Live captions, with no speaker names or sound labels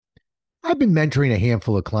I've been mentoring a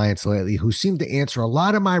handful of clients lately who seem to answer a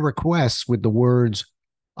lot of my requests with the words,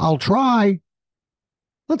 I'll try.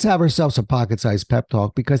 Let's have ourselves a pocket-sized pep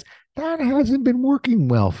talk because that hasn't been working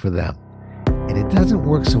well for them. And it doesn't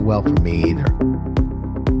work so well for me either.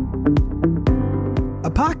 A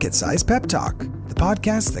pocket-sized pep talk, the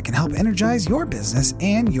podcast that can help energize your business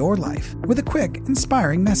and your life with a quick,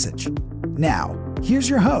 inspiring message. Now, here's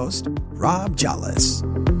your host, Rob Jolles.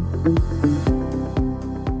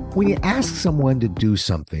 When you ask someone to do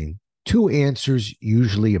something, two answers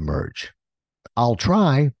usually emerge. I'll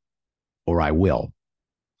try, or I will.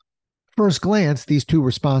 First glance, these two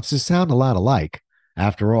responses sound a lot alike.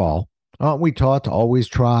 After all, aren't we taught to always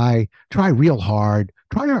try real hard,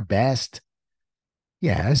 try our best?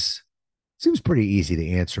 Yes, seems pretty easy to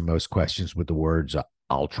answer most questions with the words,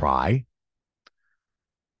 I'll try.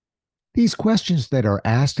 These questions that are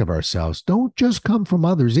asked of ourselves don't just come from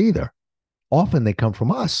others either. Often they come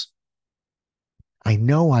from us. I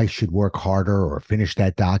know I should work harder or finish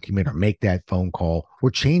that document or make that phone call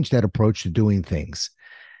or change that approach to doing things.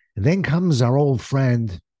 And then comes our old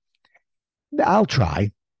friend, I'll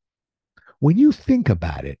try. When you think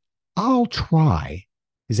about it, I'll try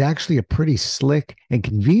is actually a pretty slick and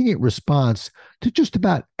convenient response to just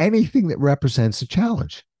about anything that represents a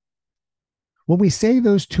challenge. When we say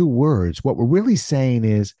those two words, what we're really saying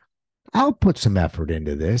is, I'll put some effort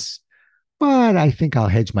into this, but I think I'll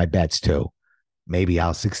hedge my bets too. Maybe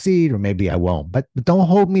I'll succeed or maybe I won't, but don't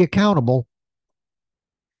hold me accountable.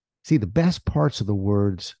 See, the best parts of the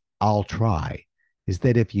words I'll try is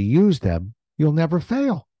that if you use them, you'll never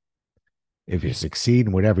fail. If you succeed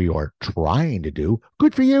in whatever you're trying to do,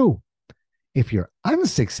 good for you. If you're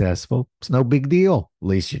unsuccessful, it's no big deal. At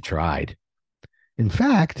least you tried. In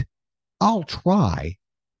fact, I'll try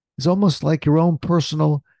is almost like your own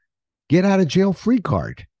personal get out of jail free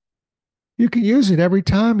card. You can use it every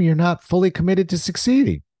time you're not fully committed to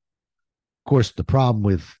succeeding. Of course, the problem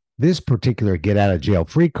with this particular get out of jail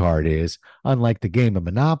free card is, unlike the game of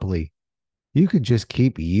Monopoly, you can just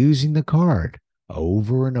keep using the card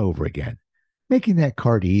over and over again, making that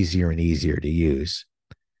card easier and easier to use.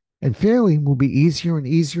 And failing will be easier and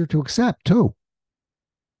easier to accept too.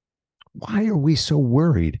 Why are we so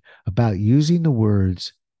worried about using the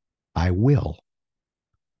words, I will?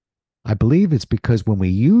 I believe it's because when we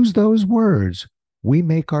use those words, we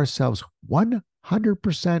make ourselves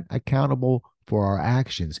 100% accountable for our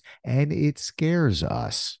actions, and it scares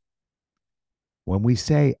us. When we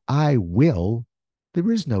say, I will,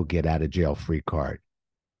 there is no get out of jail free card.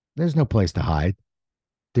 There's no place to hide.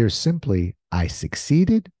 There's simply, I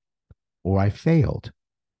succeeded or I failed.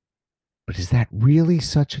 But is that really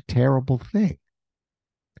such a terrible thing?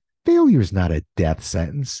 Failure is not a death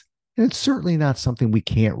sentence, and it's certainly not something we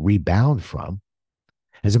can't rebound from.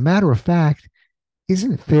 As a matter of fact,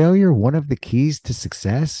 isn't failure one of the keys to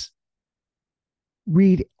success?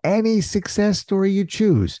 Read any success story you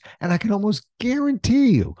choose, and I can almost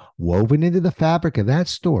guarantee you, woven into the fabric of that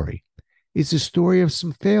story is a story of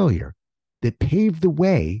some failure that paved the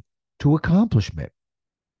way to accomplishment.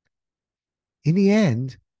 In the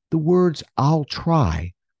end, the words I'll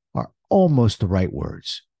try are almost the right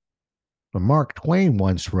words. But Mark Twain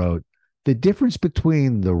once wrote, the difference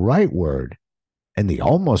between the right word and the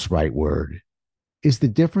almost right word is the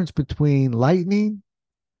difference between lightning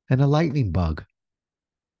and a lightning bug.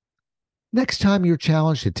 Next time you're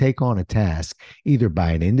challenged to take on a task, either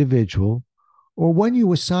by an individual or one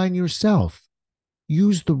you assign yourself,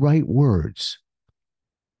 use the right words.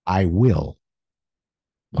 I will.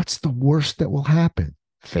 What's the worst that will happen?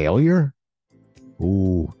 Failure?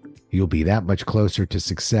 Ooh, you'll be that much closer to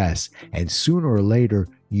success, and sooner or later,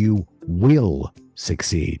 you will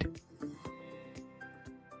succeed.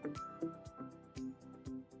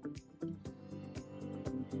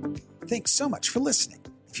 Thanks so much for listening.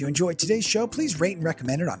 If you enjoyed today's show, please rate and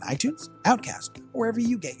recommend it on iTunes, Outcast, or wherever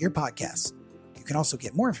you get your podcasts. You can also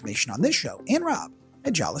get more information on this show and Rob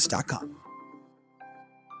at jolles.com.